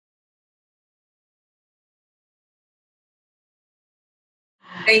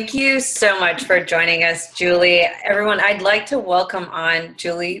Thank you so much for joining us, Julie. Everyone, I'd like to welcome on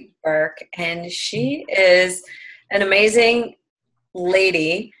Julie Burke, and she is an amazing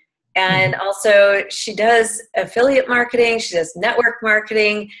lady. And also, she does affiliate marketing, she does network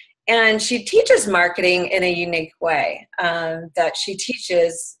marketing, and she teaches marketing in a unique way that she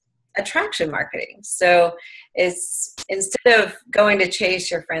teaches attraction marketing. So it's instead of going to chase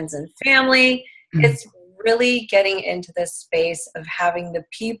your friends and family, it's really getting into this space of having the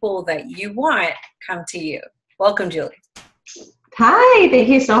people that you want come to you. Welcome, Julie. Hi, thank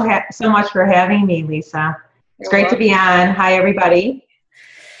you so much for having me, Lisa. It's great to be on. Hi, everybody.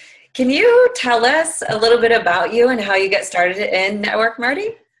 Can you tell us a little bit about you and how you get started in network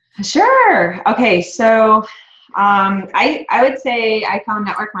marketing? Sure. Okay, so I would say I found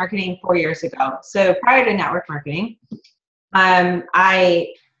network marketing 4 years ago. So prior to network marketing,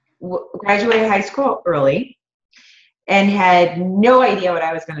 I graduated high school early and had no idea what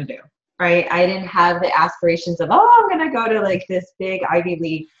I was going to do, right? I didn't have the aspirations of, I'm going to go to like this big Ivy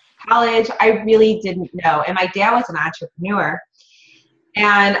League college. I really didn't know. And my dad was an entrepreneur.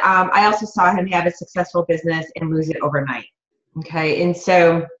 And I also saw him have a successful business and lose it overnight. Okay. And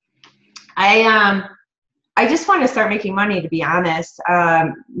so I just wanted to start making money, to be honest.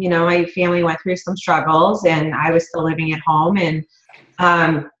 My family went through some struggles and I was still living at home and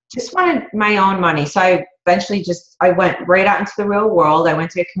just wanted my own money. So I eventually I went right out into the real world. I went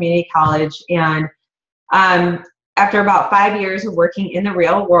to a community college, and after about 5 years of working in the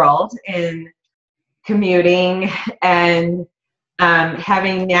real world and commuting and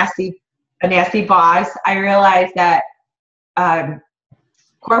having a nasty boss, I realized that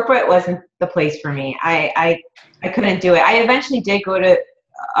corporate wasn't the place for me. I couldn't do it. I eventually did go to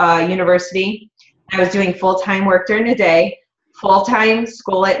university. I was doing full-time work during the day, full-time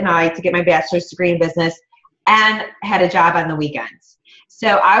school at night to get my bachelor's degree in business, and had a job on the weekends.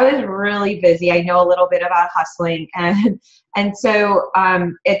 So I was really busy. I know a little bit about hustling. And so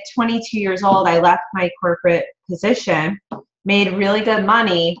at 22 years old, I left my corporate position, made really good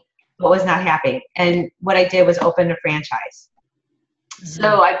money, but was not happy. And what I did was open a franchise.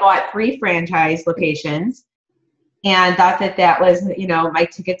 So I bought 3 franchise locations and thought that was, my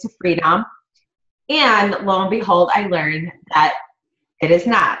ticket to freedom. And lo and behold, I learned that it is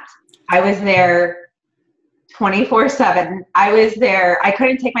not. I was there 24/7. I was there. I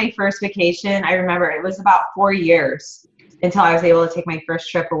couldn't take my first vacation. I remember it was about 4 years until I was able to take my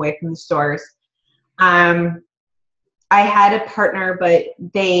first trip away from the stores. I had a partner, but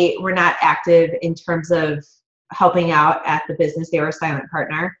they were not active in terms of helping out at the business. They were a silent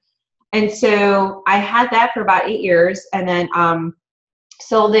partner. And so I had that for about 8 years, and then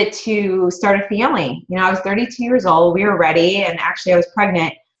sold it to start a family. I was 32 years old. We were ready, and actually I was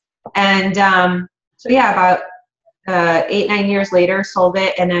pregnant. And about 8-9 years later, sold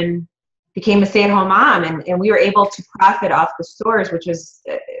it, and then became a stay-at-home mom. And we were able to profit off the stores, which was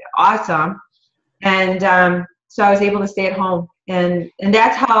awesome. And so I was able to stay at home. And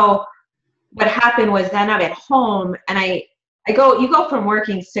that's how what happened was then I'm at home, and you go from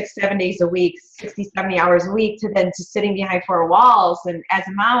working 6-7 days a week, 60-70 hours a week, to sitting behind 4 walls. And as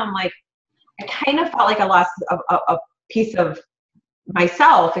a mom, I'm like, I kind of felt like I lost a piece of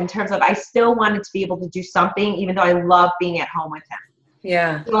myself in terms of I still wanted to be able to do something, even though I love being at home with him.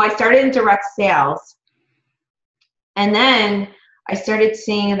 Yeah. So I started in direct sales. And then I started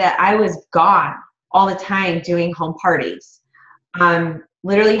seeing that I was gone all the time doing home parties.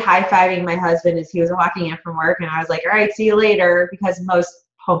 Literally high-fiving my husband as he was walking in from work, and I was like, all right, see you later, because most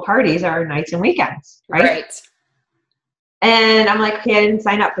home parties are nights and weekends, right? And I'm like, okay, I didn't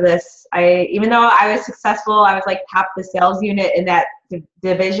sign up for this. Even though I was successful, I was like top of the sales unit in that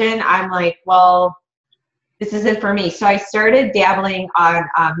division. I'm like, well, this isn't for me. So I started dabbling on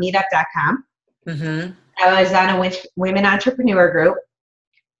meetup.com. I was on a women entrepreneur group,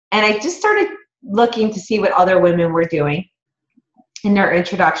 and I just started looking to see what other women were doing in their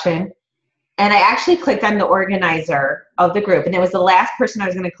introduction. And I actually clicked on the organizer of the group, and it was the last person I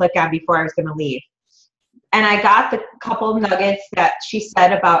was going to click on before I was going to leave. And I got the couple of nuggets that she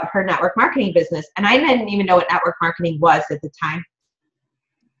said about her network marketing business. And I didn't even know what network marketing was at the time.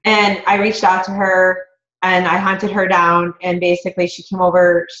 And I reached out to her, and I hunted her down, and basically she came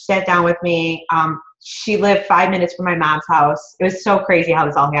over, she sat down with me. She lived 5 minutes from my mom's house. It was so crazy how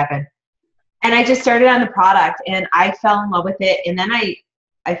this all happened. And I just started on the product, and I fell in love with it. And then I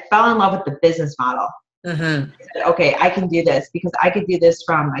fell in love with the business model. I said, okay, I can do this, because I could do this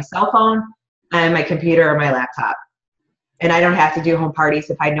from my cell phone and my computer or my laptop. And I don't have to do home parties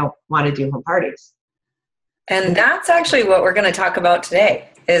if I don't want to do home parties. And that's actually what we're going to talk about today,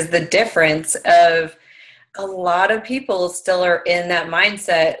 is the difference of a lot of people still are in that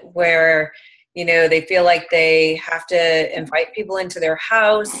mindset where, they feel like they have to invite people into their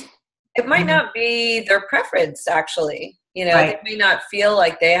house. It might not be their preference, actually. They may not feel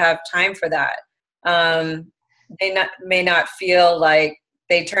like they have time for that. They may not feel like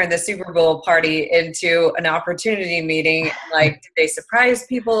they turned the Super Bowl party into an opportunity meeting. Like, did they surprise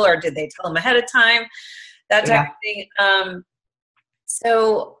people or did they tell them ahead of time? That type of thing.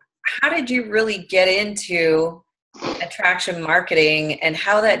 So how did you really get into attraction marketing, and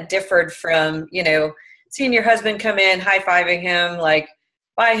how that differed from, seeing your husband come in, high-fiving him, like,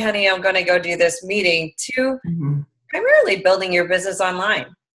 bye, honey, I'm going to go do this meeting, to primarily building your business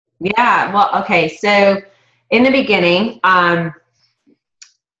online? Yeah. Well, okay. So in the beginning,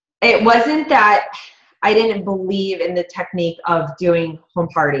 it wasn't that I didn't believe in the technique of doing home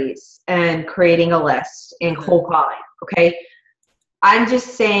parties and creating a list and cold calling. Okay. I'm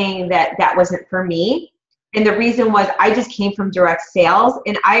just saying that that wasn't for me. And the reason was I just came from direct sales,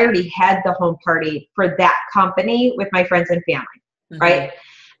 and I already had the home party for that company with my friends and family. Right.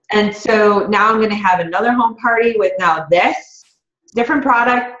 And so now I'm going to have another home party with now this different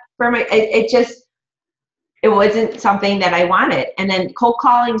product for my, it wasn't something that I wanted. And then cold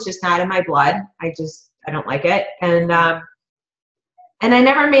calling is just not in my blood. I don't like it. And I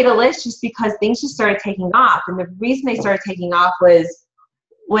never made a list just because things just started taking off. And the reason they started taking off was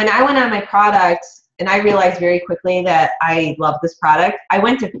when I went on my product and I realized very quickly that I love this product, I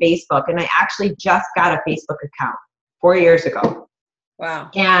went to Facebook, and I actually just got a Facebook account 4 years ago. Wow.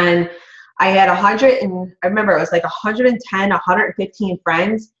 And I had I remember it was like 110, 115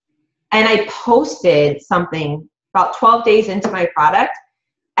 friends. And I posted something about 12 days into my product,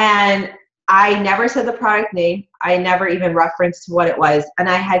 and I never said the product name. I never even referenced what it was. And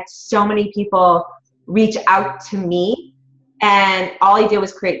I had so many people reach out to me, and all I did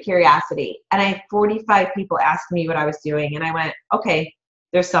was create curiosity. And I had 45 people ask me what I was doing. And I went, okay,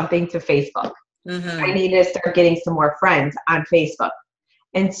 there's something to Facebook. I need to start getting some more friends on Facebook.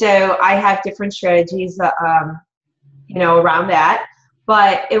 And so I have different strategies, around that.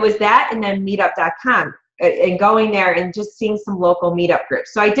 But it was that, and then meetup.com, and going there and just seeing some local meetup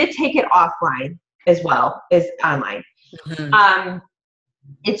groups. So I did take it offline as well as online.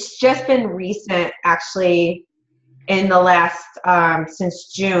 It's just been recent, actually, in the last,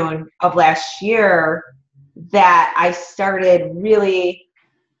 since June of last year, that I started really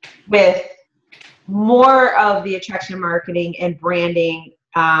with more of the attraction marketing and branding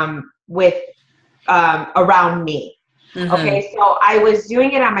around me. Okay, so I was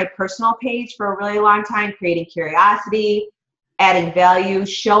doing it on my personal page for a really long time, creating curiosity, adding value,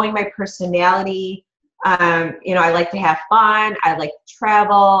 showing my personality. I like to have fun. I like to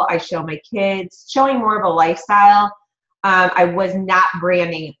travel. I show my kids, showing more of a lifestyle. I was not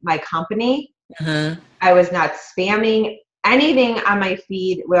branding my company. I was not spamming anything on my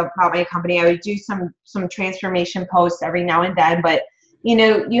feed about my company. I would do some transformation posts every now and then, but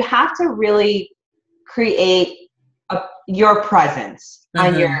you have to really create your presence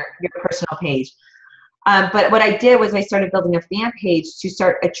on your personal page. But what I did was I started building a fan page to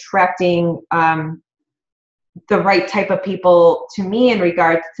start attracting the right type of people to me in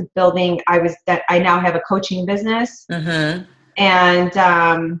regards to building. I now have a coaching business and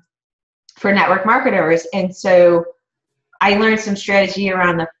for network marketers. And so I learned some strategy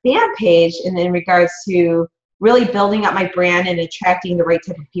around the fan page and in regards to really building up my brand and attracting the right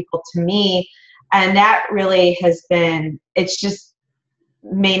type of people to me. And that really it's just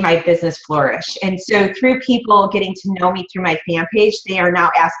made my business flourish. And so through people getting to know me through my fan page, they are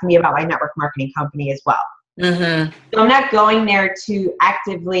now asking me about my network marketing company as well. So I'm not going there to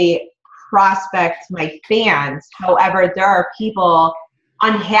actively prospect my fans. However, there are people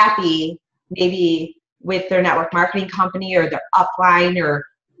unhappy maybe with their network marketing company or their upline or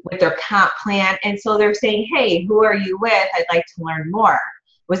with their comp plan. And so they're saying, hey, who are you with? I'd like to learn more.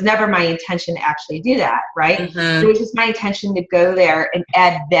 It was never my intention to actually do that, right? It was just my intention to go there and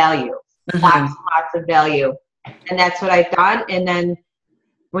add value, lots of value. And that's what I've done. And then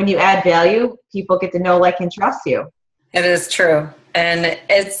when you add value, people get to know, like, and trust you. It is true. And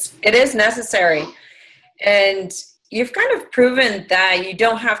it is necessary. And you've kind of proven that you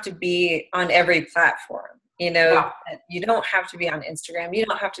don't have to be on every platform. You don't have to be on Instagram. You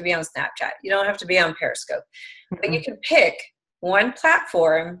don't have to be on Snapchat. You don't have to be on Periscope. But you can pick one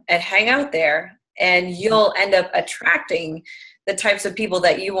platform and hang out there, and you'll end up attracting the types of people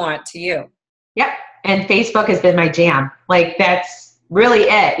that you want to you. Yep. And Facebook has been my jam. Like, that's really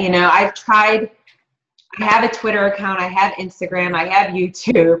it. I have a Twitter account. I have Instagram. I have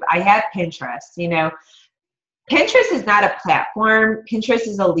YouTube. I have Pinterest. Pinterest is not a platform. Pinterest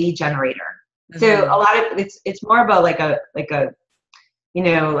is a lead generator. So a lot of it's more about like a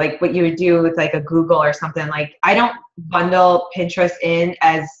like what you would do with like a Google or something. Like I don't bundle Pinterest in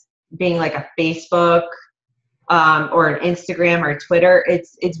as being like a Facebook or an Instagram or Twitter.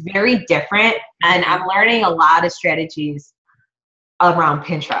 It's very different, and I'm learning a lot of strategies around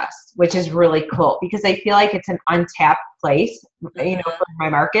Pinterest, which is really cool because I feel like it's an untapped place, for my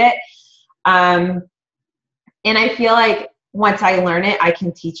market. And I feel like once I learn it, I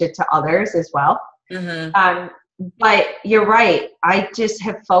can teach it to others as well. But you're right. I just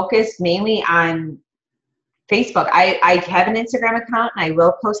have focused mainly on Facebook. I have an Instagram account and I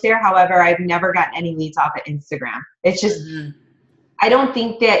will post there. However, I've never gotten any leads off of Instagram. It's just, I don't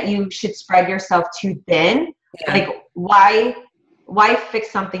think that you should spread yourself too thin. Yeah. Like why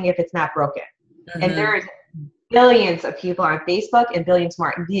fix something if it's not broken? And there's billions of people on Facebook and billions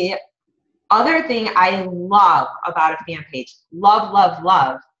more. The other thing I love about a fan page,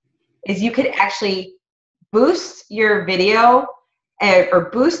 love, is you could actually boost your video or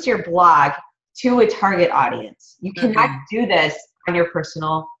boost your blog to a target audience. You cannot do this on your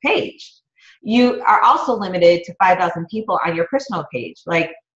personal page. You are also limited to 5,000 people on your personal page.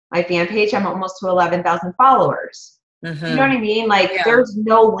 Like my fan page, I'm almost to 11,000 followers. You know what I mean? Like there's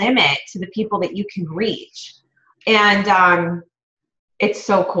no limit to the people that you can reach. And it's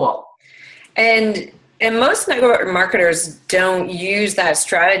so cool. And most network marketers don't use that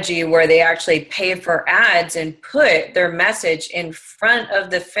strategy where they actually pay for ads and put their message in front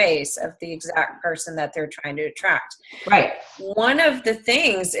of the face of the exact person that they're trying to attract. Right. One of the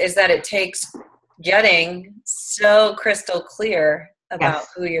things is that it takes getting so crystal clear about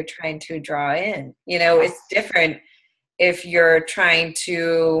who you're trying to draw in. It's different if you're trying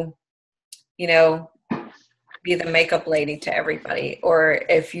to, be the makeup lady to everybody, or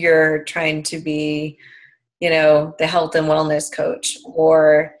if you're trying to be, the health and wellness coach,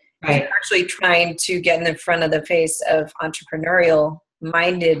 or you're actually trying to get in the front of the face of entrepreneurial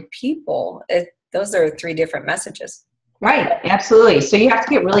minded people. Those are three different messages. Right. Absolutely. So you have to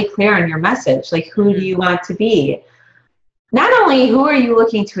get really clear on your message. Like, who do you want to be? Not only who are you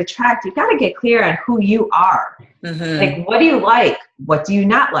looking to attract, you've got to get clear on who you are. Like, what do you like? What do you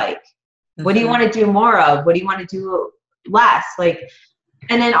not like? What do you want to do more of? What do you want to do less? Like,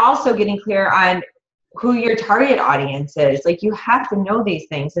 and then also getting clear on who your target audience is. Like, you have to know these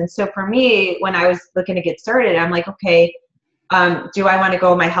things. And so for me, when I was looking to get started, I'm like, okay, do I want to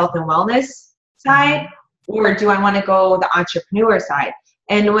go my health and wellness side, or do I want to go the entrepreneur side?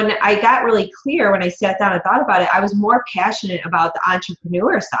 And when I got really clear, when I sat down and thought about it, I was more passionate about the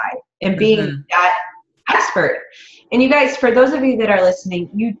entrepreneur side and being that expert. And you guys, for those of you that are listening,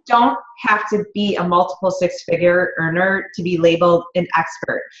 you don't have to be a multiple six-figure earner to be labeled an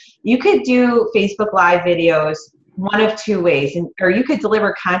expert. You could do Facebook Live videos one of two ways, or you could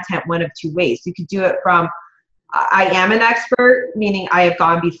deliver content one of two ways. You could do it from, I am an expert, meaning I have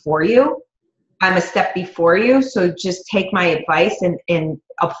gone before you. I'm a step before you, so just take my advice and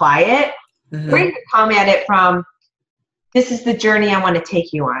apply it. Or you could come at it from, this is the journey I want to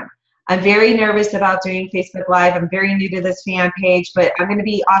take you on. I'm very nervous about doing Facebook Live. I'm very new to this fan page, but I'm going to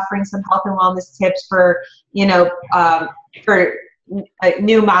be offering some health and wellness tips for, for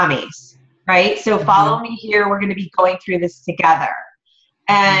new mommies, right? So follow me here. We're going to be going through this together.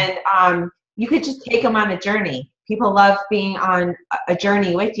 And you could just take them on a journey. People love being on a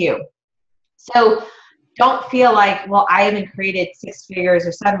journey with you. So don't feel like, well, I haven't created 6 figures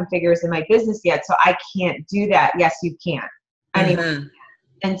or 7 figures in my business yet, so I can't do that. Yes, you can.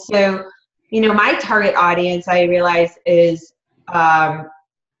 And so, my target audience, I realized, is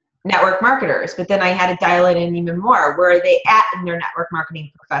network marketers. But then I had to dial it in even more. Where are they at in their network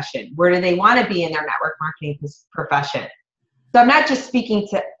marketing profession? Where do they want to be in their network marketing profession? So I'm not just speaking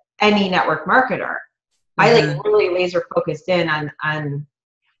to any network marketer. I really laser focused in on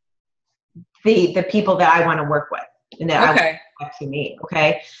the people that I want to work with and that I want to talk to me.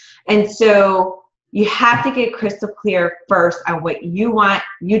 Okay. And so you have to get crystal clear first on what you want,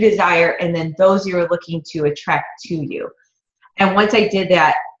 you desire, and then those you're looking to attract to you. And once I did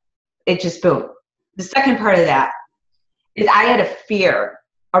that, it just boom. The second part of that is I had a fear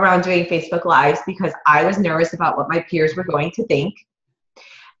around doing Facebook Lives because I was nervous about what my peers were going to think.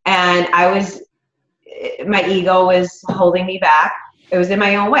 And my ego was holding me back. It was in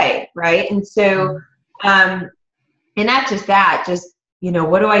my own way, right? And so, and not just that, just,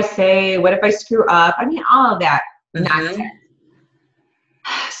 what do I say? What if I screw up? I mean, all of that nonsense.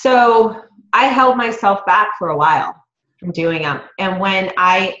 So I held myself back for a while from doing them. And when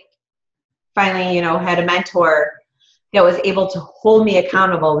I finally, had a mentor that was able to hold me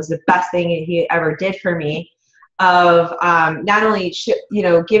accountable, it was the best thing he ever did for me. of not only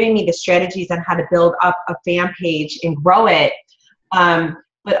giving me the strategies on how to build up a fan page and grow it,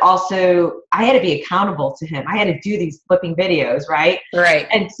 but also I had to be accountable to him. I had to do these flipping videos, right? Right.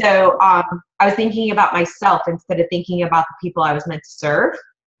 And so I was thinking about myself instead of thinking about the people I was meant to serve.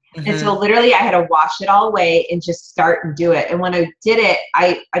 Mm-hmm. And so literally I had to wash it all away and just start and do it. And when I did it,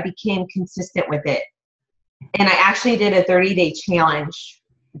 I became consistent with it. And I actually did a 30-day challenge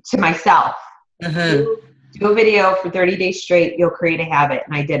to myself. Mm-hmm. Do a video for 30 days straight, you'll create a habit.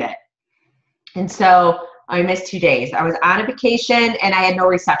 And I did it. And so I missed 2 days. I was on a vacation and I had no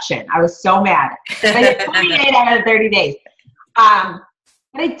reception. I was so mad. But I did 20 days out of 30 days.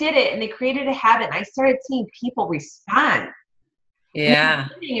 But I did it and it created a habit. And I started seeing people respond. Yeah.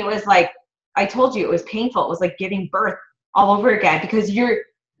 It was like, I told you, it was painful. It was like giving birth all over again because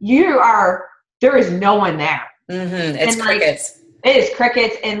there is no one there. Mm-hmm. It's and crickets. It is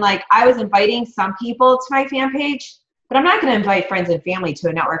crickets. And like, I was inviting some people to my fan page, but I'm not going to invite friends and family to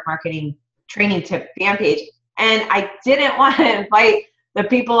a network marketing training tip fan page. And I didn't want to invite the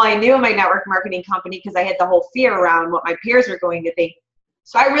people I knew in my network marketing company because I had the whole fear around what my peers were going to think.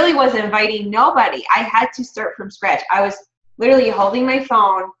 So I really wasn't inviting nobody. I had to start from scratch. I was literally holding my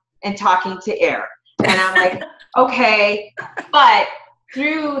phone and talking to air. And I'm like, okay. But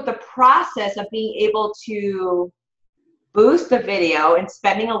through the process of being able to boost the video and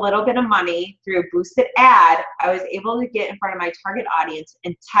spending a little bit of money through a boosted ad, I was able to get in front of my target audience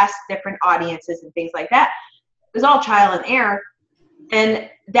and test different audiences and things like that. It was all trial and error. And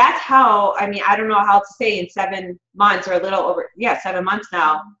that's how, I mean, I don't know how to say in 7 months or a little over, 7 months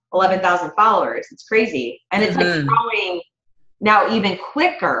now, 11,000 followers. It's crazy. And it's like growing now even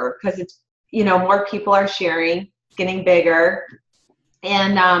quicker because it's, more people are sharing, getting bigger.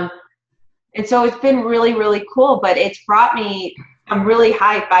 And so it's been really, really cool, but it's brought me some really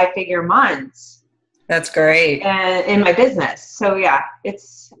high 5-figure months. That's great. And in my business. So yeah,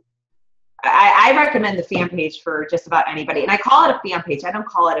 I recommend the fan page for just about anybody. And I call it a fan page. I don't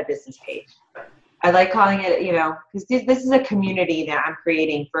call it a business page. I like calling it, because this is a community that I'm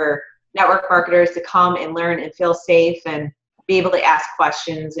creating for network marketers to come and learn and feel safe and be able to ask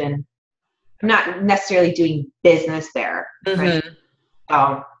questions. And I'm not necessarily doing business there. Mm-hmm.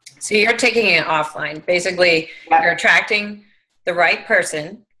 Right? So you're taking it offline. Basically, You're attracting the right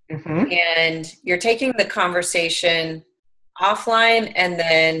person and you're taking the conversation offline and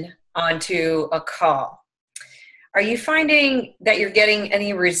then onto a call. Are you finding that you're getting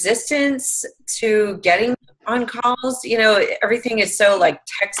any resistance to getting on calls? Everything is so like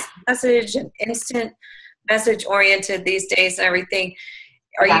text message and instant message oriented these days and everything.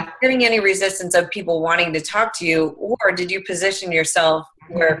 Are you getting any resistance of people wanting to talk to you, or did you position yourself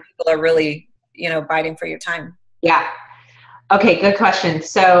where people are really, biting for your time? Yeah. Okay. Good question.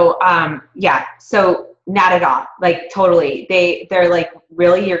 So, so not at all. Like totally. They're like,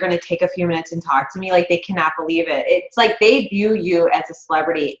 really, you're going to take a few minutes and talk to me? Like they cannot believe it. It's like they view you as a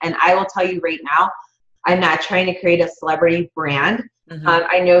celebrity. And I will tell you right now, I'm not trying to create a celebrity brand.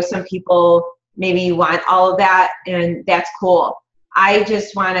 I know some people maybe want all of that, and that's cool. I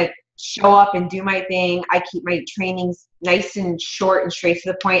just want to show up and do my thing. I keep my trainings nice and short and straight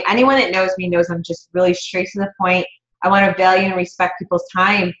to the point. Anyone that knows me knows I'm just really straight to the point. I want to value and respect people's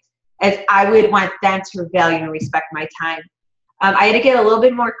time as I would want them to value and respect my time. I had to get a little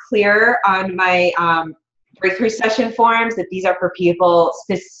bit more clear on my breakthrough session forms that these are for people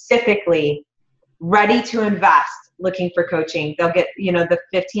specifically ready to invest, looking for coaching. They'll get, the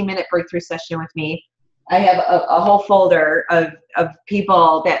 15-minute breakthrough session with me. I have a whole folder of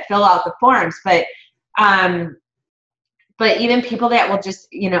people that fill out the forms, but even people that will just,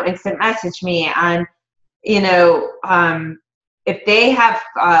 instant message me on, if they have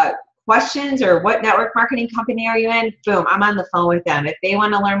questions or what network marketing company are you in, boom, I'm on the phone with them. If they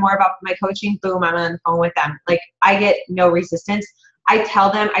want to learn more about my coaching, boom, I'm on the phone with them. Like I get no resistance. I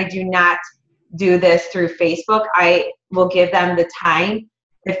tell them I do not do this through Facebook. I will give them the time.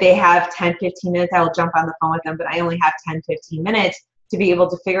 If they have 10, 15 minutes, I will jump on the phone with them, but I only have 10, 15 minutes to be able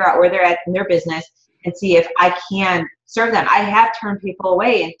to figure out where they're at in their business and see if I can serve them. I have turned people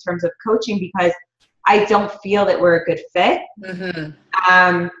away in terms of coaching because I don't feel that we're a good fit.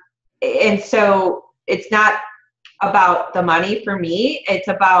 And so it's not about the money for me. It's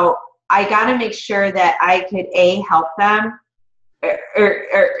about, I got to make sure that I could A, help them,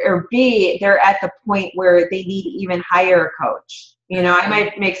 or B, they're at the point where they need to even hire a coach. I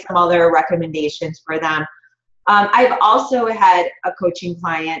might make some other recommendations for them. I've also had a coaching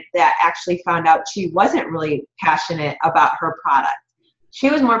client that actually found out she wasn't really passionate about her product. She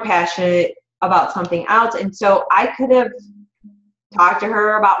was more passionate about something else. And so I could have talked to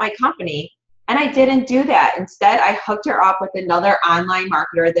her about my company And I didn't do that. Instead, I hooked her up with another online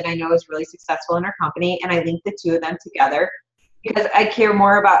marketer that I know is really successful in her company. And I linked the two of them together because I care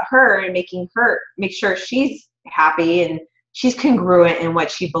more about her and make sure she's happy and she's congruent in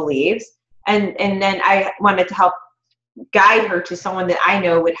what she believes. And then I wanted to help guide her to someone that I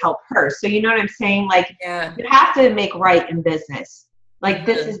know would help her. So you know what I'm saying? Like, you have to make right in business. Like,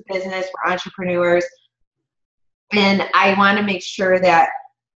 this is business. We're entrepreneurs. And I want to make sure that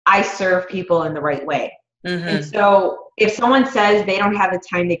I serve people in the right way. And so if someone says they don't have the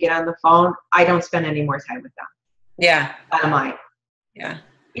time to get on the phone, I don't spend any more time with them. Yeah. Bottom line. Yeah.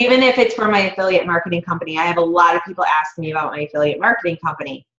 Even if it's for my affiliate marketing company, I have a lot of people asking me about my affiliate marketing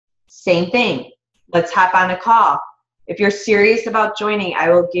company. Same thing. Let's hop on a call. If you're serious about joining, I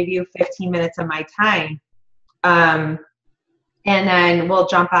will give you 15 minutes of my time. And then we'll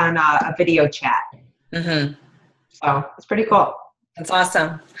jump on a video chat. So it's pretty cool. That's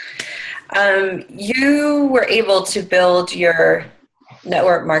awesome. You were able to build your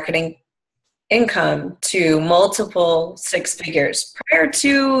network marketing income to multiple six figures prior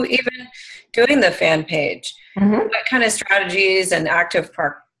to even doing the fan page. What kind of strategies and active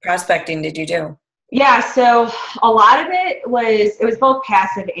prospecting did you do? Yeah, so a lot of it was both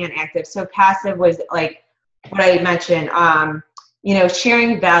passive and active. So passive was like what I mentioned,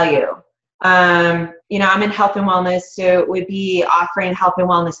 sharing value. I'm in health and wellness, so it would be offering health and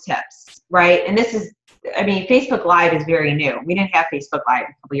wellness tips, right? And Facebook Live is very new. We didn't have Facebook Live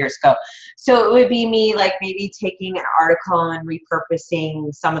a couple years ago. So it would be me like maybe taking an article and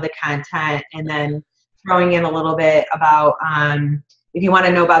repurposing some of the content and then throwing in a little bit about, if you want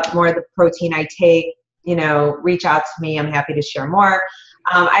to know about more of the protein I take, reach out to me. I'm happy to share more.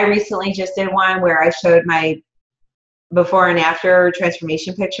 I recently just did one where I showed my before and after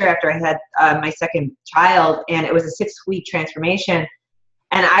transformation picture after I had my second child, and it was a 6-week transformation.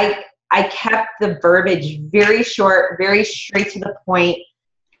 And I kept the verbiage very short, very straight to the point.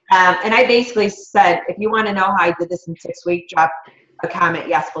 And I basically said, if you want to know how I did this in 6 weeks, drop a comment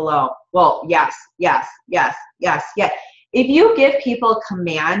yes below. Well, yes. If you give people a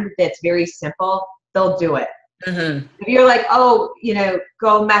command that's very simple, they'll do it. If you're like,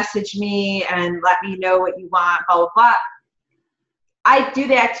 go message me and let me know what you want, blah, blah, blah. I do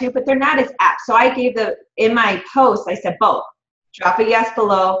that too, but they're not as apt. So I gave in my post, I said both. Drop a yes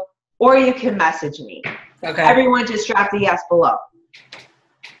below, or you can message me. Okay. Everyone just dropped a yes below.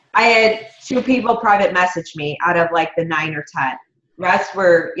 I had 2 people private message me out of like the 9 or 10. Rest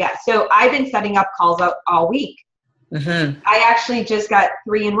were, So I've been setting up calls out all week. I actually just got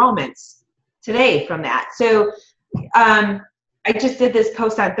 3 enrollments today from that. So I just did this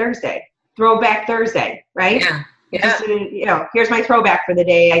post on Thursday, Throwback Thursday, right? Yeah. Just, here's my throwback for the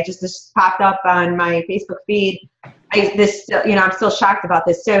day. I just popped up on my Facebook feed. I'm still shocked about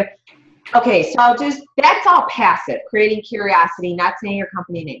this. So, okay, so that's all passive, creating curiosity, not saying your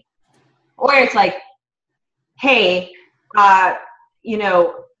company name. Or it's like, hey, I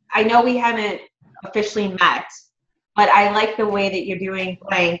know we haven't officially met, but I like the way that you're doing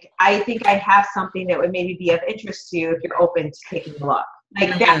blank. I think I have something that would maybe be of interest to you if you're open to taking a look.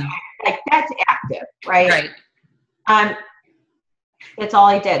 That's active, right? That's all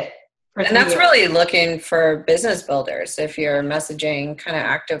I did. And that's really looking for business builders. If you're messaging kind of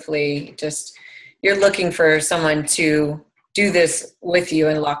actively, you're looking for someone to do this with you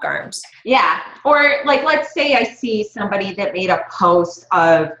and lock arms. Yeah. Or like, let's say I see somebody that made a post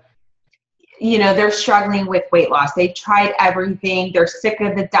of, they're struggling with weight loss. They've tried everything. They're sick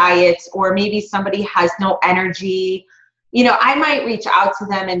of the diets, or maybe somebody has no energy. I might reach out to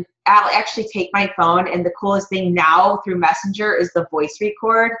them, and I'll actually take my phone. And the coolest thing now through Messenger is the voice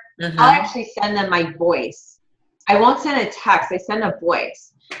record. I'll actually send them my voice. I won't send a text. I send a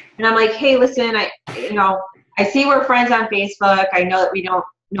voice. And I'm like, hey, listen, I see we're friends on Facebook. I know that we don't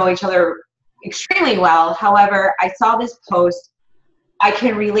know each other extremely well. However, I saw this post. I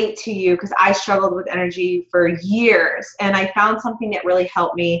can relate to you because I struggled with energy for years, and I found something that really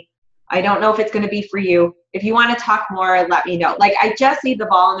helped me. I don't know if it's going to be for you. If you want to talk more, let me know. Like, I just leave the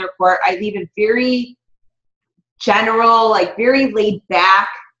ball in their court. I leave it very general, like very laid back.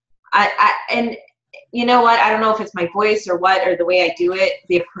 And you know what? I don't know if it's my voice or what, or the way I do it,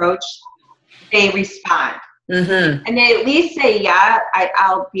 the approach, they respond. And they at least say, yeah,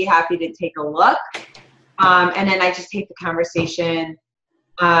 I'll be happy to take a look. And then I just take the conversation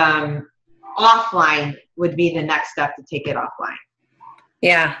offline would be the next step, to take it offline.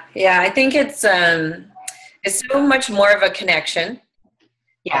 Yeah. I think it's so much more of a connection.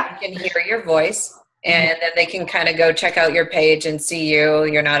 Yeah. You can hear your voice, and then they can kind of go check out your page and see you.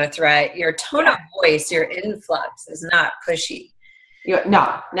 You're not a threat. Your tone of voice, your influx is not pushy.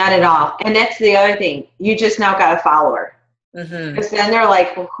 No, not at all. And that's the other thing. You just now got a follower. Because then they're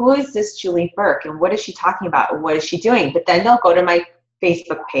like, well, who is this Julie Burke? And what is she talking about? And what is she doing? But then they'll go to my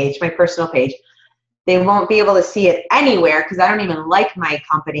Facebook page, my personal page. They won't be able to see it anywhere because I don't even like my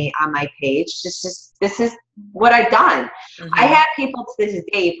company on my page. Just this is what I've done. I have people to this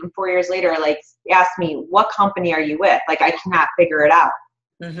day from 4 years later, like, ask me, what company are you with? Like, I cannot figure it out.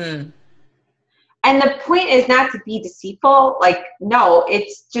 And the point is not to be deceitful. Like, no,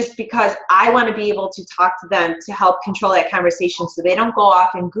 it's just because I want to be able to talk to them to help control that conversation so they don't go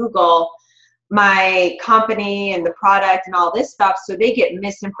off and Google my company and the product and all this stuff so they get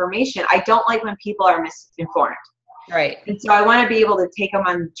misinformation. I don't like when people are misinformed. Right. And so I want to be able to take them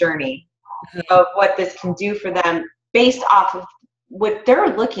on the journey of what this can do for them based off of what they're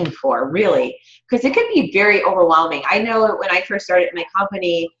looking for, really. Because it could be very overwhelming. I know when I first started my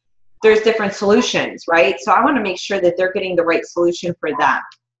company, there's different solutions, right? So I want to make sure that they're getting the right solution for them.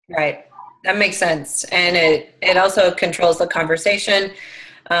 Right. That makes sense. And it also controls the conversation.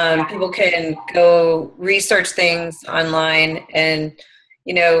 People can go research things online and,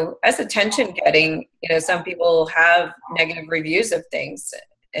 you know, as attention getting, you know, some people have negative reviews of things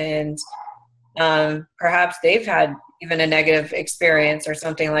and perhaps they've had even a negative experience or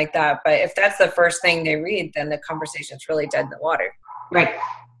something like that. But if that's the first thing they read, then the conversation's really dead in the water. Right.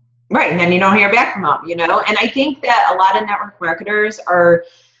 Right. And then you don't hear back from them, you know? And I think that a lot of network marketers are,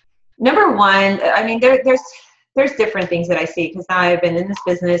 number one, I mean, there's different things that I see because now I've been in this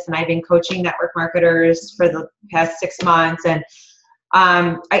business and I've been coaching network marketers for the past 6 months. And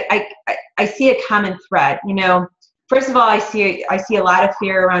I see a common thread, you know. First of all, I see a lot of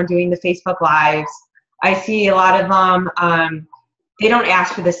fear around doing the Facebook Lives. I see a lot of them, they don't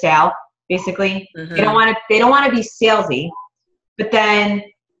ask for the sale, basically. They don't want to be salesy. But then,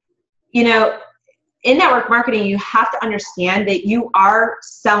 you know, in network marketing, you have to understand that you are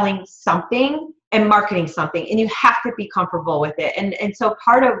selling something and marketing something, and you have to be comfortable with it. And so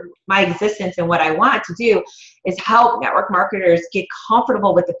part of my existence and what I want to do is help network marketers get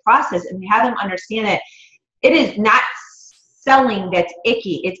comfortable with the process and have them understand that it is not selling that's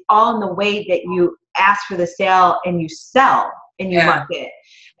icky. It's all in the way that you ask for the sale and you sell and you market.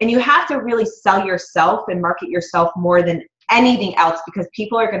 And you have to really sell yourself and market yourself more than anything else because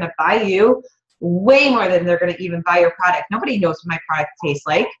people are going to buy you way more than they're going to even buy your product. Nobody knows what my product tastes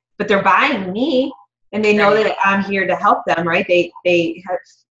like, but they're buying me and they know that I'm here to help them, right? They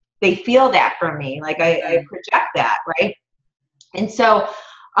feel that from me. Like I project that, right? And so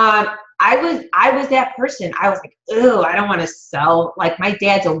I was that person. I was like, oh, I don't want to sell. Like my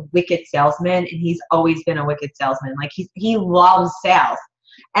dad's a wicked salesman and he's always been a wicked salesman. Like he loves sales.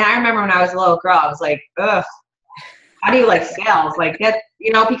 And I remember when I was a little girl, I was like, ugh, how do you like sales? Like that,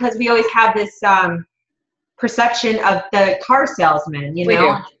 you know, because we always have this perception of the car salesman, you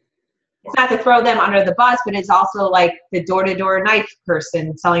know. It's not to throw them under the bus, but it's also like the door-to-door knife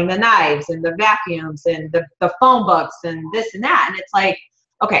person selling the knives and the vacuums and the phone books and this and that. And it's like,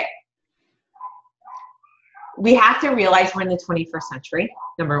 okay, we have to realize we're in the 21st century,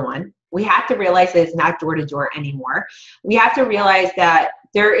 number one. We have to realize that it's not door-to-door anymore. We have to realize that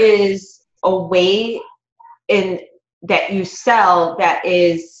there is a way in that you sell that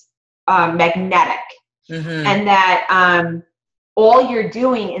is magnetic, and that all you're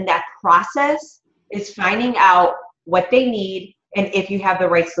doing in that process is finding out what they need and if you have the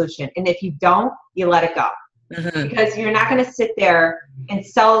right solution. And if you don't, you let it go. Because you're not going to sit there and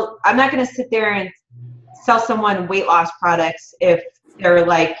sell. I'm not going to sit there and sell someone weight loss products if they're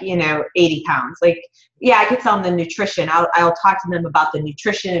like, you know, 80 pounds. Like, yeah, I could sell them the nutrition. I'll talk to them about the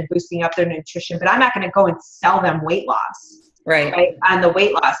nutrition and boosting up their nutrition, but I'm not going to go and sell them weight loss. Right. On the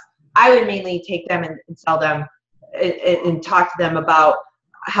weight loss. I would mainly take them and sell them and talk to them about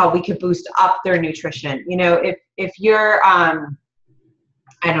how we could boost up their nutrition. You know, if you're, I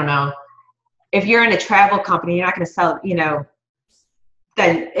don't know, if you're in a travel company, you're not going to sell, you know,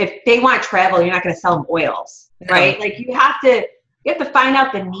 then if they want travel, you're not going to sell them oils, right? Like you have to find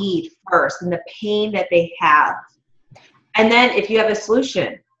out the need first and the pain that they have. And then if you have a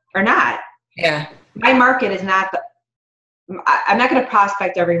solution or not. Yeah. My market is not I'm not going to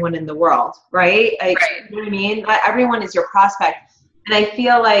prospect everyone in the world, right? Like, you know what I mean? Everyone is your prospect. And I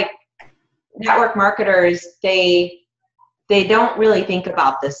feel like network marketers, they don't really think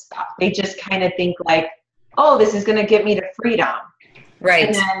about this stuff. They just kind of think like, oh, this is going to get me to freedom. Right.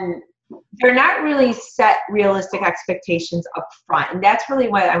 And then they're not really set realistic expectations up front. And that's really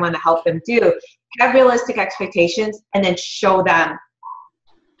what I want to help them do. Have realistic expectations and then show them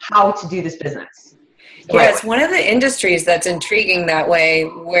how to do this business. Yeah, it's one of the industries that's intriguing that way,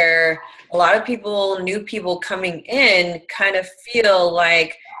 where a lot of people, new people coming in, kind of feel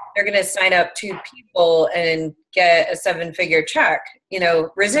like they're going to sign up 2 people and get a 7-figure check,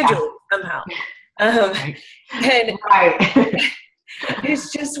 residually somehow. Right. And Right.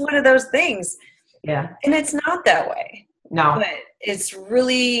 it's just one of those things. Yeah. And it's not that way. No. But it's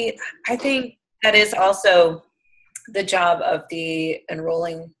really, I think that is also the job of the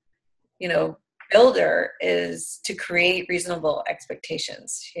enrolling, builder, is to create reasonable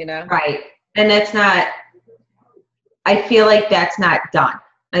expectations, Right. And I feel like that's not done.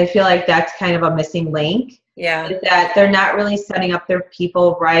 I feel like that's kind of a missing link. Yeah. That they're not really setting up their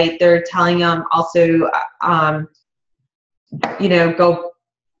people right. They're telling them also, go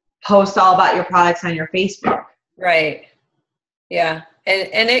post all about your products on your Facebook. Right. Yeah.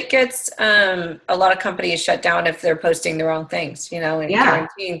 And it gets a lot of companies shut down if they're posting the wrong things, and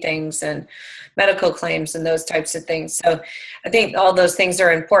guaranteeing things and medical claims and those types of things. So I think all those things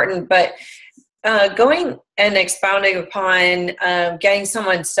are important, but going and expounding upon getting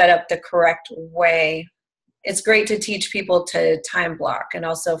someone set up the correct way, it's great to teach people to time block and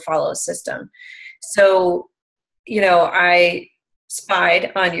also follow a system. So, I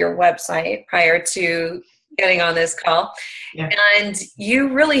spied on your website prior to getting on this call. Yeah. And you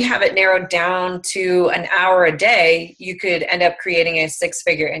really have it narrowed down to an hour a day. You could end up creating a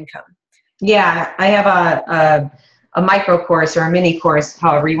 6-figure income. Yeah, I have a micro course or a mini course,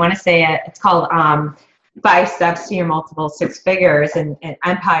 however you want to say it. It's called 5 Steps to Your Multiple 6 Figures and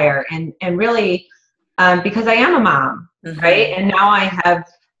Empire. And really, because I am a mom, right? And now I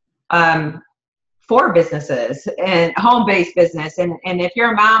have 4 businesses and home-based business. And if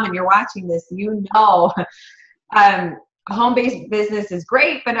you're a mom and you're watching this, a home-based business is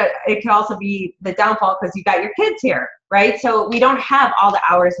great, but it can also be the downfall because you got your kids here, right? So we don't have all the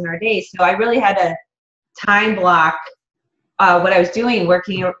hours in our day. So I really had to time block what I was doing,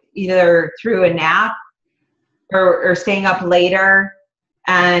 working either through a nap or staying up later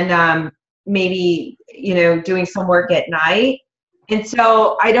and maybe, doing some work at night. And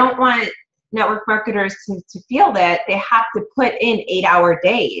so I don't want network marketers to feel that they have to put in 8-hour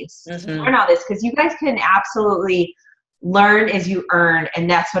days to learn all this, because you guys can absolutely learn as you earn. And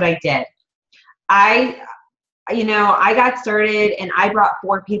that's what I did. I got started and I brought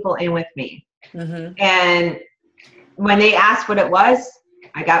 4 people in with me. And when they asked what it was,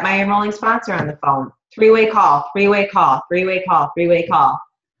 I got my enrolling sponsor on the phone. 3-way call, 3-way call, 3-way call, 3-way call.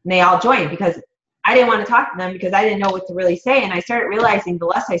 And they all joined because I didn't want to talk to them because I didn't know what to really say. And I started realizing the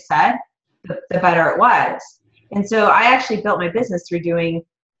less I said, the better it was. And so I actually built my business through doing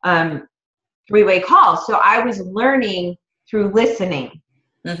 3-way calls. So I was learning through listening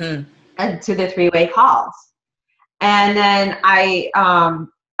to the 3-way calls. And then I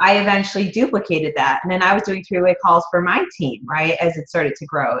eventually duplicated that. And then I was doing 3-way calls for my team, right, as it started to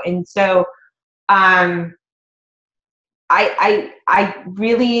grow. And so I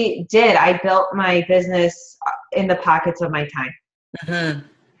really did. I built my business in the pockets of my time.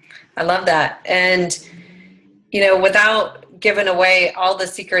 I love that. And, without giving away all the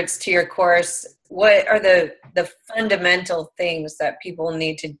secrets to your course, what are the fundamental things that people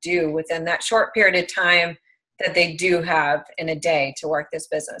need to do within that short period of time that they do have in a day to work this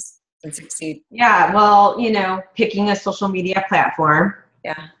business and succeed? Yeah, well, picking a social media platform.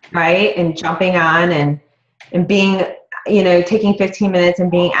 Yeah. Right. And jumping on and being, taking 15 minutes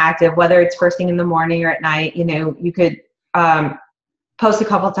and being active, whether it's first thing in the morning or at night. You could post a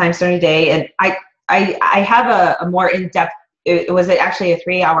couple of times during the day. And I have a more in-depth, it was actually a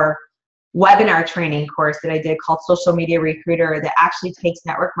 3-hour webinar training course that I did called Social Media Recruiter that actually takes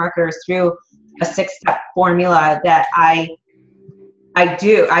network marketers through a 6-step formula that I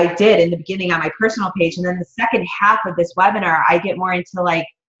did in the beginning on my personal page. And then the second half of this webinar, I get more into like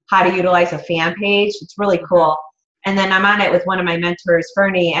how to utilize a fan page. It's really cool. And then I'm on it with one of my mentors,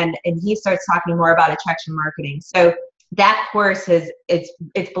 Fernie, and he starts talking more about attraction marketing. So that course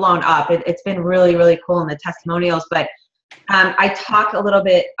it's blown up. It's been really, really cool in the testimonials. But I talk a little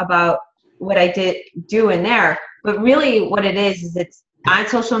bit about what I do in there. But really what it is it's on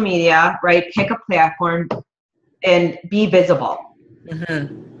social media, right? Pick a platform and be visible.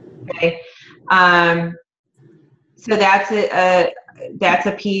 Okay. So that's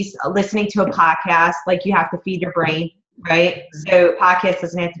a piece. Listening to a podcast, like you have to feed your brain, right? So podcast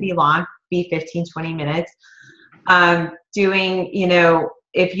doesn't have to be long, be 15, 20 minutes. Doing,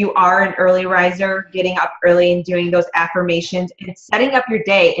 if you are an early riser, getting up early and doing those affirmations and setting up your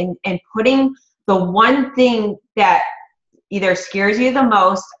day and putting the one thing that either scares you the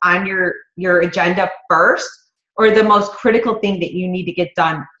most on your agenda first, or the most critical thing that you need to get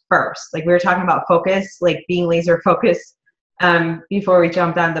done first. Like we were talking about focus, like being laser focused before we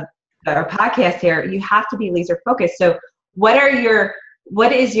jumped on our podcast here, you have to be laser focused. So what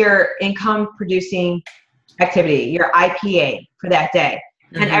is your income producing activity, your IPA for that day?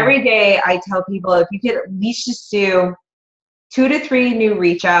 And every day I tell people, if you could at least just do 2 to 3 new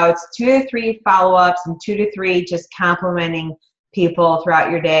reach outs, 2 to 3 follow-ups, and 2 to 3 just complimenting people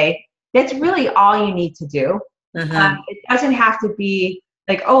throughout your day. That's really all you need to do. It doesn't have to be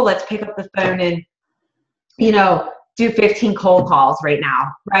like, oh, let's pick up the phone and, do 15 cold calls right now,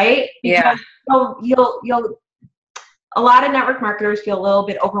 right? Because you'll a lot of network marketers feel a little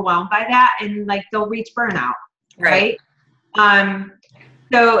bit overwhelmed by that, and like they'll reach burnout, right?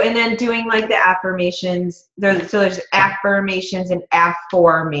 So, and then doing like the affirmations. There's affirmations and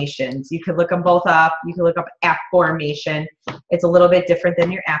afformations. You could look them both up. You can look up afformation. It's a little bit different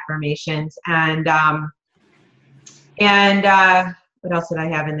than your affirmations. And what else did I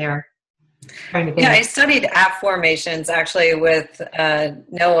have in there? I studied afformations actually with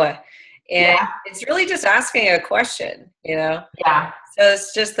Noah, and it's really just asking a question, So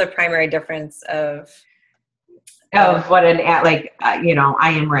it's just the primary difference of what I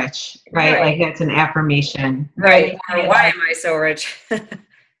am rich, right? Like that's an affirmation, right? Why am I so rich?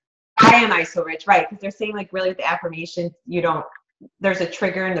 Why am I so rich? Right? Because they're saying like really with the affirmation, there's a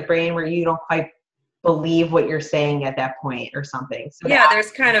trigger in the brain where you don't quite believe what you're saying at that point or something. So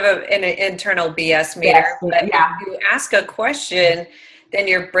there's kind of an internal BS meter. But if you ask a question, then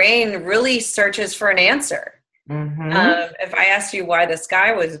your brain really searches for an answer. If I asked you why the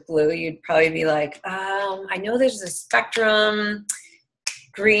sky was blue, you'd probably be like, I know there's a spectrum,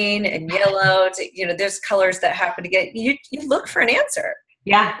 green and yellow. There's colors that happen to get you look for an answer.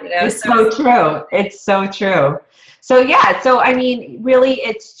 It's so true. It's so true. So I mean, really,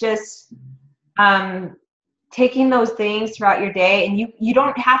 it's just taking those things throughout your day, and you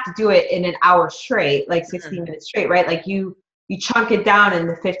don't have to do it in an hour straight, like 60 minutes straight, right? Like you chunk it down in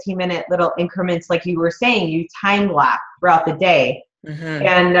the 15-minute little increments, like you were saying, you time block throughout the day.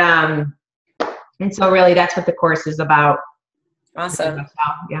 And so really that's what the course is about. Awesome.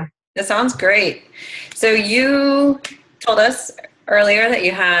 That sounds great. So you told us earlier that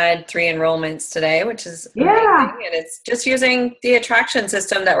you had 3 enrollments today, which is amazing, and it's just using the attraction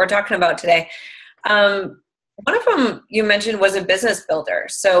system that we're talking about today. One of them you mentioned was a business builder.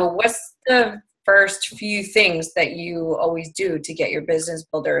 So what's the first few things that you always do to get your business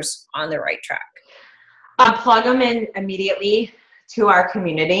builders on the right track? Plug them in immediately to our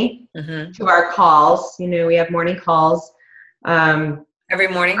community, to our calls. We have morning calls. Every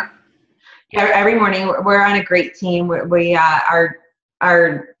morning? Yeah, every morning. We're on a great team. We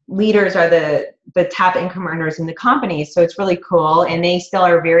our leaders are the top income earners in the company. So it's really cool. And they still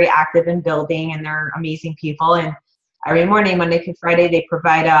are very active in building, and they're amazing people. And every morning, Monday through Friday, they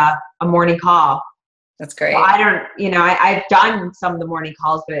provide a morning call. That's great. So I've done some of the morning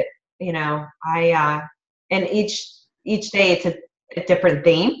calls, but and each day it's a different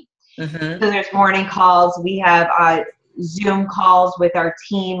theme. So there's morning calls. We have Zoom calls with our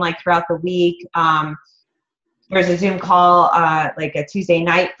team like throughout the week. There's a Zoom call like a Tuesday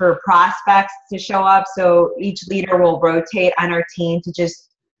night for prospects to show up. So each leader will rotate on our team to just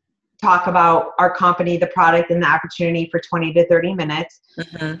talk about our company, the product, and the opportunity for 20 to 30 minutes.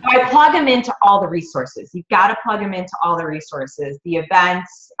 So I plug them into all the resources. You've got to plug them into all the resources, the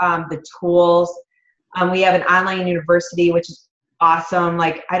events, the tools. We have an online university, which is awesome.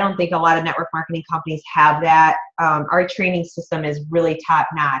 Like, I don't think a lot of network marketing companies have that. Our training system is really top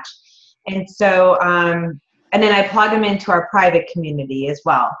notch. And so, and then I plug them into our private community as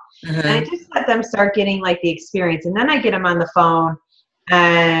well. And I just let them start getting like the experience. And then I get them on the phone,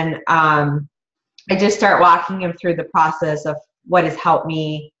 and I just start walking them through the process of what has helped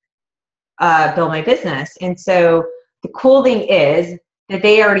me build my business. And so the cool thing is that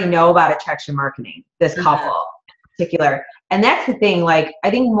they already know about attraction marketing, this couple in particular. And that's the thing, like, I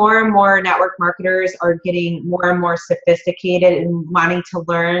think more and more network marketers are getting more and more sophisticated and wanting to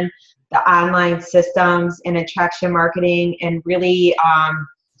learn the online systems and attraction marketing, and really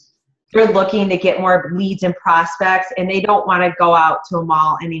they're looking to get more leads and prospects, and they don't want to go out to a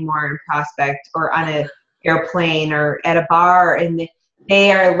mall anymore and prospect, or on an airplane or at a bar, and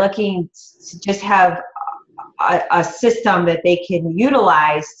they are looking to just have a system that they can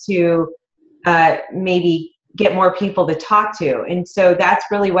utilize to maybe get more people to talk to. And so that's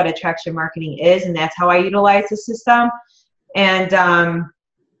really what attraction marketing is, and that's how I utilize the system. And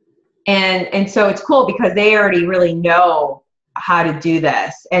so it's cool because they already really know how to do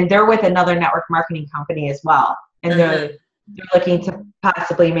this, and they're with another network marketing company as well, and they're looking to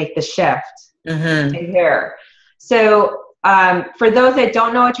possibly make the shift in here. So for those that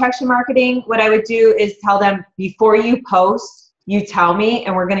don't know attraction marketing, what I would do is tell them, before you post, you tell me,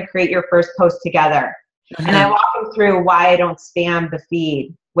 and we're going to create your first post together. Mm-hmm. And I walk them through why I don't spam the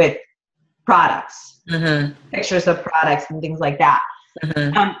feed with products, pictures of products and things like that.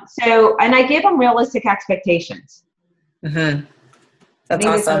 So, and I give them realistic expectations. That's I think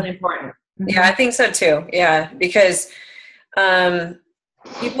awesome. it's really important. Yeah, I think so too. Yeah, because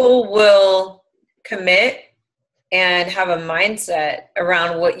people will commit and have a mindset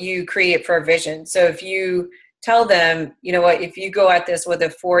around what you create for a vision. So if you tell them, you know what, if you go at this with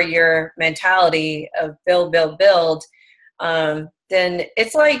a 4-year mentality of build, then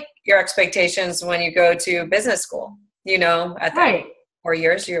it's like your expectations when you go to business school, you know, at the 4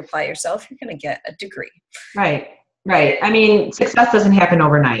 years, you apply yourself, you're going to get a degree. Right. I mean, success doesn't happen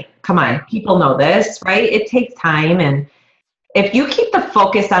overnight. Come on. People know this, right? It takes time. And if you keep the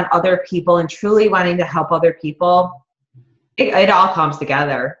focus on other people and truly wanting to help other people, it all comes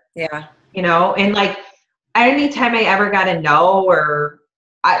together. Yeah. You know, and like anytime I ever got a no, or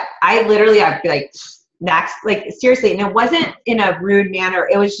I'd be like, next, like seriously. And it wasn't in a rude manner.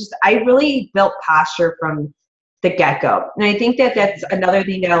 It was just, I really built posture from the get-go. And I think that that's another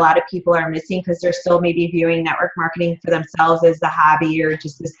thing that a lot of people are missing, because they're still maybe viewing network marketing for themselves as a hobby or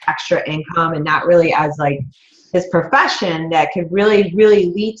just this extra income, and not really as like this profession that could really, really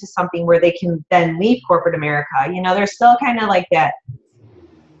lead to something where they can then leave corporate America. You know, there's still kind of like that,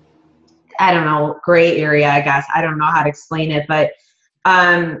 I don't know, gray area, I guess. I don't know how to explain it, but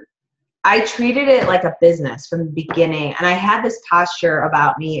I treated it like a business from the beginning. And I had this posture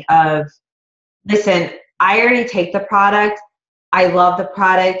about me of, listen, I already take the product. I love the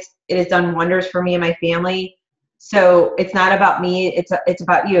product. It has done wonders for me and my family. So it's not about me. It's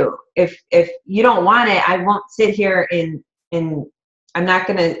about you. If you don't want it, I won't sit here and I'm not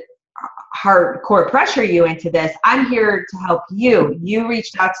going to hardcore pressure you into this. I'm here to help you. You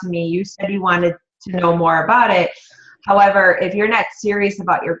reached out to me. You said you wanted to know more about it. However, if you're not serious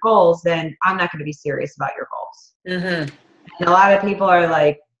about your goals, then I'm not going to be serious about your goals. And a lot of people are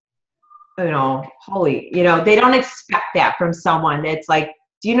like, you know, they don't expect that from someone. It's like,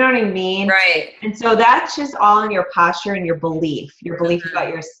 do you know what I mean? Right. And so that's just all in your posture and your belief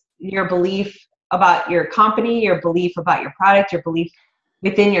about your belief about your company, your belief about your product, your belief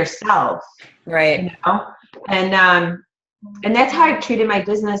within yourself. Right. You know? And that's how I've treated my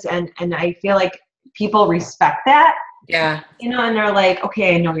business. And I feel like people respect that. Yeah. You know, and they're like,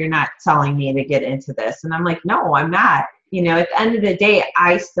 okay, I know you're not telling me to get into this. And I'm like, no, I'm not. You know, at the end of the day,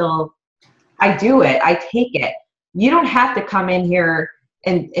 I do it. I take it. You don't have to come in here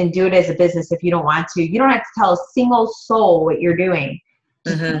and do it as a business if you don't want to. You don't have to tell a single soul what you're doing.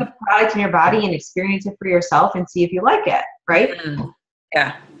 Just put the product in your body and experience it for yourself and see if you like it, right?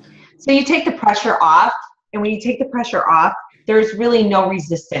 Yeah. So you take the pressure off, and when you take the pressure off, there's really no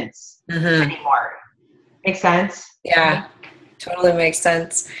resistance anymore. Make sense? Yeah, totally makes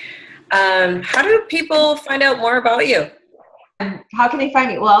sense. How do people find out more about you? How can they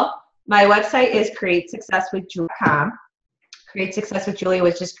find me? Well, my website is createsuccesswithjulie.com. Create Success with Julie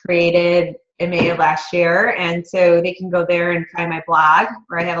was just created in May of last year. And so they can go there and find my blog,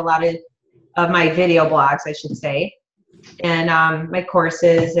 where I have a lot of my video blogs, I should say, and my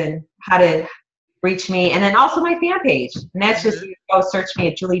courses and how to reach me. And then also my fan page. And that's just, you go search me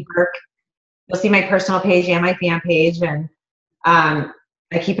at Julie Burke. You'll see my personal page and my fan page. And I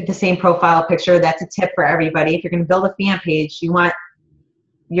keep it the same profile picture. That's a tip for everybody. If you're going to build a fan page, you want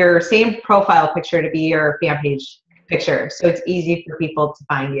your same profile picture to be your fan page picture, so it's easy for people to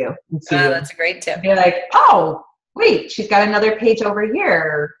find you and see you. That's a great tip. They're like, oh, wait, she's got another page over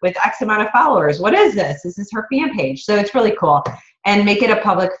here with X amount of followers. What is this? This is her fan page. So it's really cool. And make it a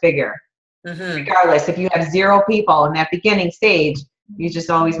public figure. Regardless, if you have 0 people in that beginning stage, you just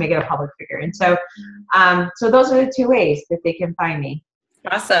always make it a public figure. And so, so those are the 2 ways that they can find me.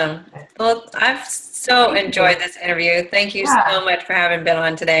 Awesome. Well, I've so enjoyed this interview. Thank you so much for having been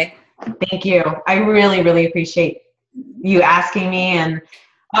on today. Thank you. I really, really appreciate you asking me. And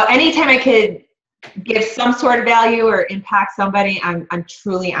anytime I could give some sort of value or impact somebody, I'm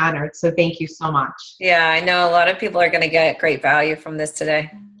truly honored. So thank you so much. Yeah, I know a lot of people are going to get great value from this today.